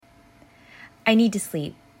I need to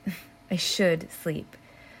sleep. I should sleep.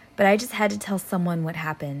 But I just had to tell someone what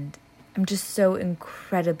happened. I'm just so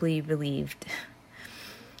incredibly relieved.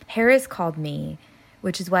 Harris called me,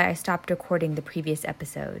 which is why I stopped recording the previous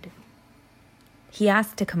episode. He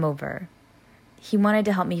asked to come over. He wanted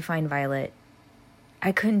to help me find Violet.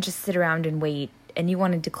 I couldn't just sit around and wait, and he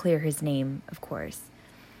wanted to clear his name, of course.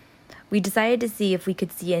 We decided to see if we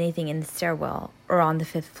could see anything in the stairwell or on the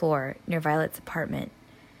 5th floor near Violet's apartment.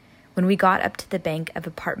 When we got up to the bank of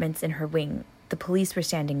apartments in her wing, the police were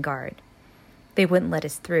standing guard. They wouldn't let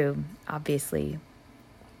us through, obviously.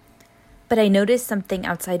 But I noticed something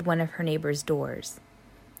outside one of her neighbor's doors.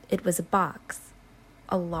 It was a box,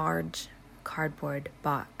 a large cardboard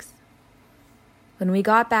box. When we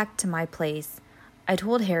got back to my place, I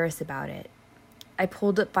told Harris about it. I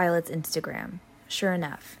pulled up Violet's Instagram. Sure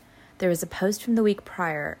enough, there was a post from the week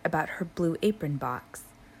prior about her Blue Apron box.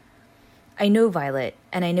 I know Violet,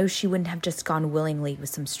 and I know she wouldn't have just gone willingly with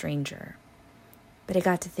some stranger. But I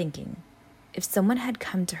got to thinking, if someone had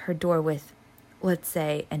come to her door with, let's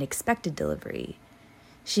say, an expected delivery,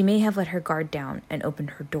 she may have let her guard down and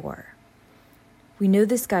opened her door. We know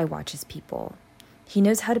this guy watches people. He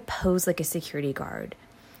knows how to pose like a security guard.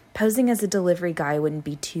 Posing as a delivery guy wouldn't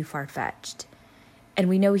be too far-fetched. And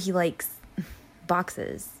we know he likes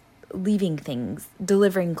boxes, leaving things,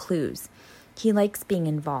 delivering clues. He likes being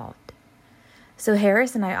involved. So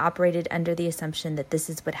Harris and I operated under the assumption that this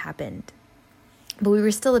is what happened. But we were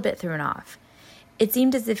still a bit thrown off. It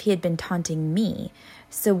seemed as if he had been taunting me,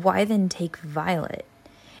 so why then take Violet?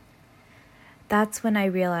 That's when I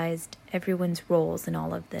realized everyone's roles in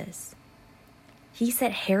all of this. He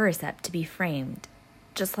set Harris up to be framed,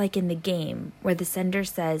 just like in the game where the sender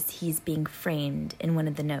says he's being framed in one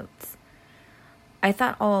of the notes. I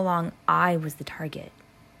thought all along I was the target,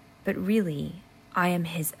 but really, I am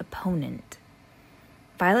his opponent.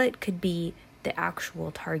 Violet could be the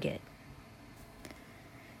actual target.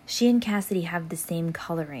 She and Cassidy have the same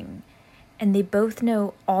coloring, and they both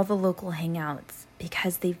know all the local hangouts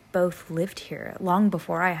because they've both lived here long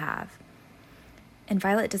before I have. And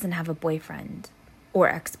Violet doesn't have a boyfriend or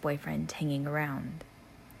ex-boyfriend hanging around.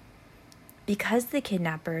 Because the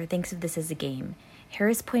kidnapper thinks of this as a game,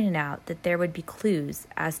 Harris pointed out that there would be clues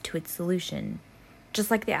as to its solution,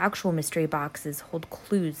 just like the actual mystery boxes hold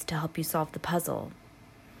clues to help you solve the puzzle.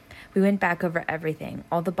 We went back over everything,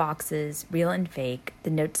 all the boxes, real and fake, the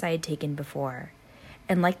notes I had taken before.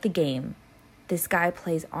 And like the game, this guy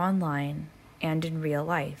plays online and in real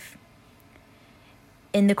life.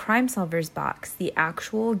 In the Crime Solvers box, the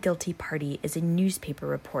actual guilty party is a newspaper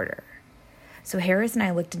reporter. So Harris and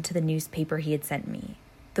I looked into the newspaper he had sent me,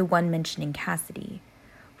 the one mentioning Cassidy.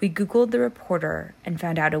 We Googled the reporter and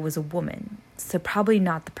found out it was a woman, so probably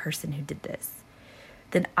not the person who did this.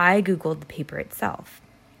 Then I Googled the paper itself.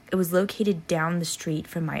 It was located down the street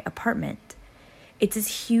from my apartment. It's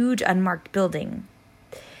this huge unmarked building.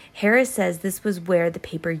 Harris says this was where the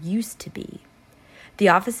paper used to be. The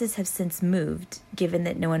offices have since moved, given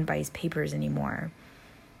that no one buys papers anymore.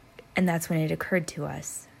 And that's when it occurred to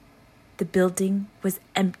us. The building was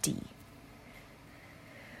empty.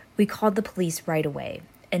 We called the police right away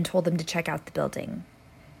and told them to check out the building.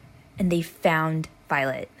 And they found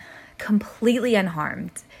Violet, completely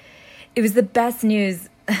unharmed. It was the best news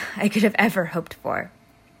I could have ever hoped for.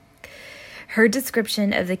 Her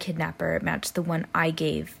description of the kidnapper matched the one I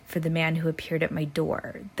gave for the man who appeared at my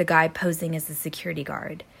door, the guy posing as a security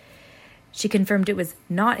guard. She confirmed it was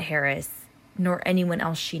not Harris, nor anyone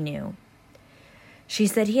else she knew. She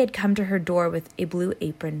said he had come to her door with a Blue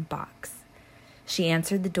Apron box. She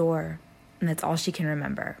answered the door, and that's all she can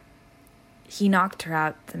remember. He knocked her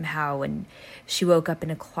out somehow, and she woke up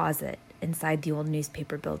in a closet inside the old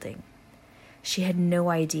newspaper building. She had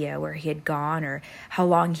no idea where he had gone or how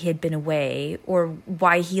long he had been away or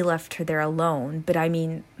why he left her there alone. But I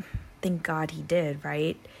mean, thank God he did,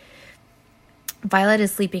 right? Violet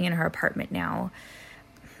is sleeping in her apartment now.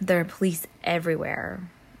 There are police everywhere.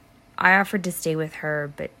 I offered to stay with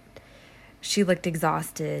her, but she looked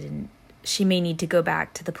exhausted and she may need to go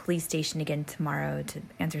back to the police station again tomorrow to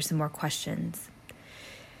answer some more questions.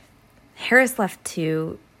 Harris left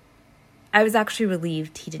too. I was actually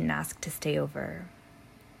relieved he didn't ask to stay over.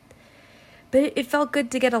 But it felt good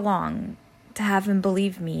to get along, to have him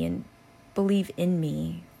believe me and believe in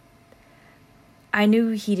me. I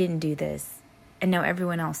knew he didn't do this, and now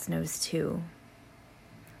everyone else knows too.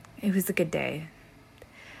 It was a good day.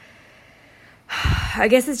 I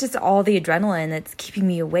guess it's just all the adrenaline that's keeping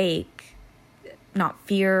me awake. Not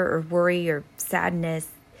fear or worry or sadness.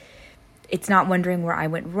 It's not wondering where I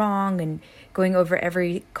went wrong and going over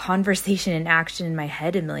every conversation and action in my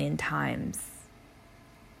head a million times.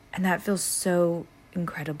 And that feels so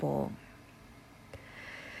incredible.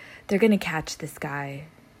 They're going to catch this guy.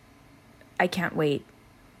 I can't wait.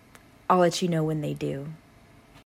 I'll let you know when they do.